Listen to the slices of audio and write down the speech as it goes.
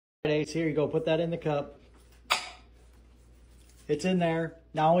Ace, here you go. Put that in the cup. It's in there.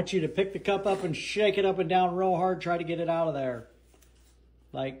 Now I want you to pick the cup up and shake it up and down real hard. Try to get it out of there.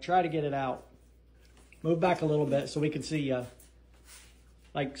 Like, try to get it out. Move back a little bit so we can see you.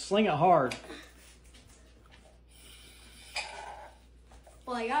 Like, sling it hard.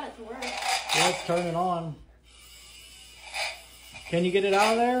 Well, I got it to work. Let's turn it on. Can you get it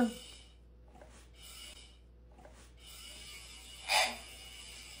out of there?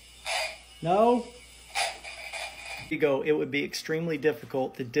 No? You go, it would be extremely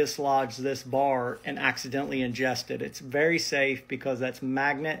difficult to dislodge this bar and accidentally ingest it. It's very safe because that's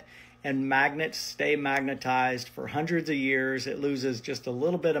magnet, and magnets stay magnetized for hundreds of years. It loses just a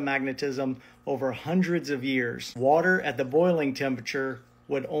little bit of magnetism over hundreds of years. Water at the boiling temperature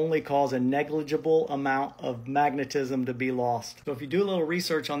would only cause a negligible amount of magnetism to be lost. So if you do a little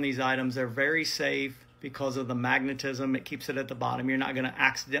research on these items, they're very safe because of the magnetism. It keeps it at the bottom. You're not going to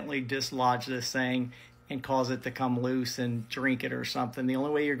accidentally dislodge this thing and cause it to come loose and drink it or something. The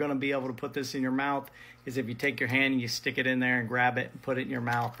only way you're going to be able to put this in your mouth is if you take your hand and you stick it in there and grab it and put it in your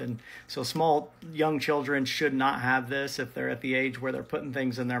mouth. And so young children should not have this if they're at the age where they're putting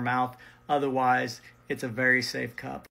things in their mouth. Otherwise, it's a very safe cup.